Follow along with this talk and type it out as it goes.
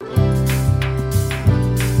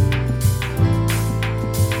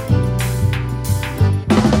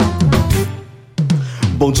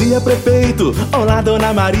Bom dia, prefeito. Olá,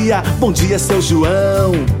 dona Maria. Bom dia, seu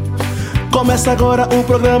João. Começa agora o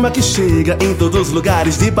programa que chega em todos os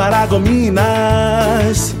lugares de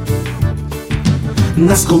Paragominas.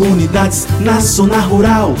 Nas comunidades, na zona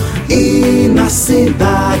rural e na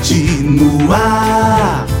cidade, no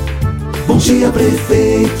ar. Bom dia,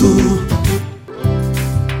 prefeito.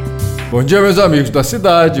 Bom dia, meus amigos da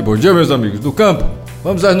cidade. Bom dia, meus amigos do campo.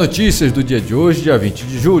 Vamos às notícias do dia de hoje, dia 20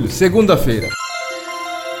 de julho, segunda-feira.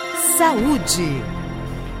 Saúde.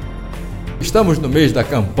 Estamos no mês da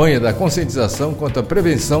campanha da conscientização contra a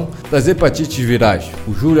prevenção das hepatites virais,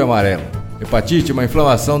 o Julho Amarelo. Hepatite é uma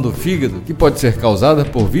inflamação do fígado que pode ser causada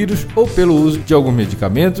por vírus ou pelo uso de alguns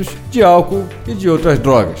medicamentos, de álcool e de outras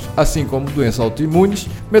drogas, assim como doenças autoimunes,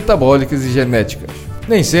 metabólicas e genéticas.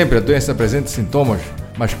 Nem sempre a doença apresenta sintomas,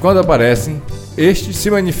 mas quando aparecem, estes se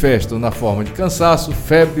manifestam na forma de cansaço,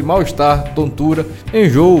 febre, mal-estar, tontura,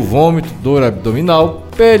 enjoo, vômito, dor abdominal,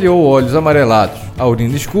 pele ou olhos amarelados, a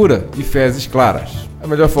urina escura e fezes claras. A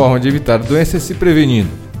melhor forma de evitar a doença é se prevenindo.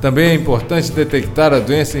 Também é importante detectar a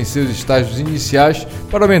doença em seus estágios iniciais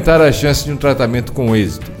para aumentar as chances de um tratamento com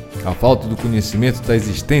êxito. A falta do conhecimento da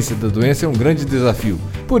existência da doença é um grande desafio.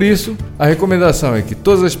 Por isso, a recomendação é que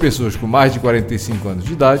todas as pessoas com mais de 45 anos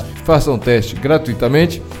de idade façam teste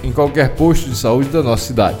gratuitamente em qualquer posto de saúde da nossa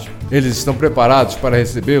cidade. Eles estão preparados para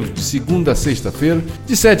recebê-los de segunda a sexta-feira,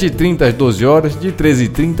 de 7h30 às 12 horas, de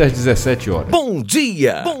 13h30 às 17 horas. Bom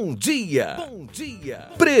dia! Bom dia! Bom dia!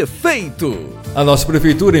 Prefeito! A nossa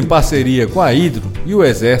prefeitura, em parceria com a Hidro e o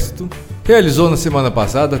Exército, realizou na semana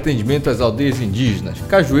passada atendimento às aldeias indígenas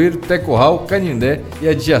Cajueiro, Tecorral, Canindé e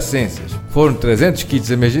adjacências. Foram 300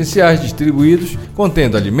 kits emergenciais distribuídos,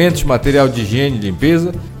 contendo alimentos, material de higiene e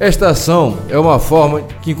limpeza. Esta ação é uma forma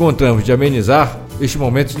que encontramos de amenizar este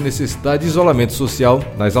momento de necessidade e isolamento social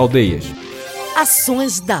nas aldeias.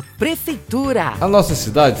 Ações da Prefeitura. A nossa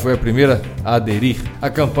cidade foi a primeira a aderir à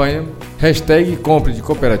campanha #Compre de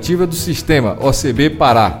Cooperativa do Sistema OCB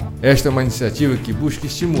Pará. Esta é uma iniciativa que busca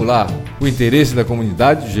estimular o interesse da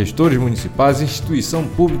comunidade, gestores municipais, instituição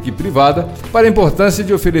pública e privada para a importância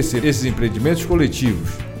de oferecer esses empreendimentos coletivos.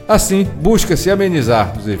 Assim, busca-se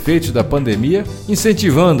amenizar os efeitos da pandemia,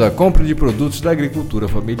 incentivando a compra de produtos da agricultura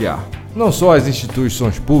familiar. Não só as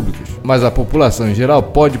instituições públicas, mas a população em geral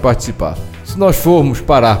pode participar. Se nós formos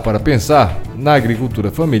parar para pensar na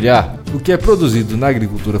agricultura familiar, o que é produzido na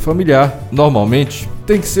agricultura familiar, normalmente,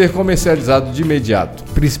 tem que ser comercializado de imediato,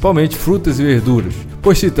 principalmente frutas e verduras,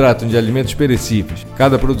 pois se tratam de alimentos perecíveis.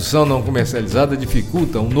 Cada produção não comercializada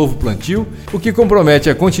dificulta um novo plantio, o que compromete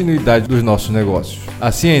a continuidade dos nossos negócios.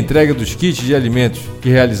 Assim, a entrega dos kits de alimentos que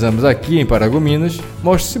realizamos aqui em Paragominas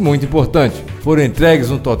mostra-se muito importante. Foram entregues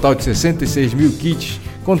um total de 66 mil kits,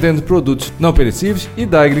 contendo produtos não perecíveis e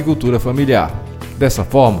da agricultura familiar. Dessa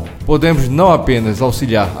forma, podemos não apenas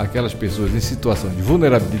auxiliar aquelas pessoas em situação de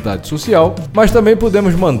vulnerabilidade social, mas também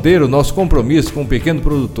podemos manter o nosso compromisso com o pequeno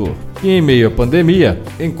produtor, que em meio à pandemia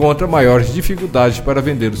encontra maiores dificuldades para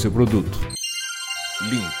vender o seu produto.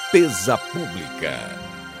 Limpeza Pública.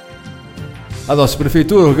 A nossa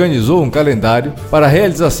prefeitura organizou um calendário para a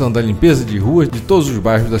realização da limpeza de ruas de todos os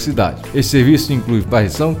bairros da cidade. Esse serviço inclui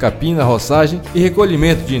varrição, capina, roçagem e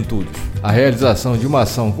recolhimento de entulhos. A realização de uma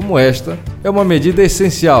ação como esta é uma medida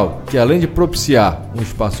essencial que, além de propiciar um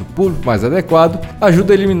espaço público mais adequado,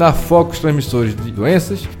 ajuda a eliminar focos transmissores de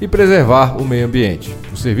doenças e preservar o meio ambiente.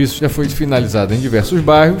 O serviço já foi finalizado em diversos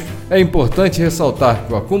bairros. É importante ressaltar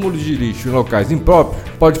que o acúmulo de lixo em locais impróprios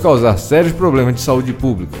pode causar sérios problemas de saúde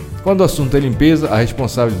pública. Quando o assunto é limpeza, a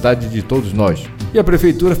responsabilidade é de todos nós. E a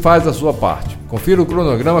Prefeitura faz a sua parte. Confira o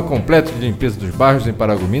cronograma completo de limpeza dos bairros em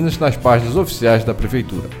Paragominas nas páginas oficiais da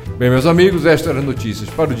Prefeitura. Bem, meus amigos, estas eram as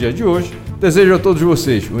notícias para o dia de hoje. Desejo a todos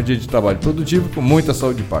vocês um dia de trabalho produtivo com muita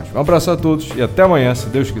saúde e paz. Um abraço a todos e até amanhã, se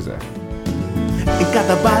Deus quiser. Em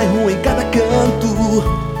cada bairro, em cada canto,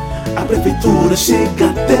 a Prefeitura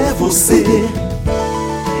chega até você.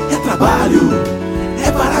 É trabalho,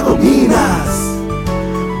 é Paragominas.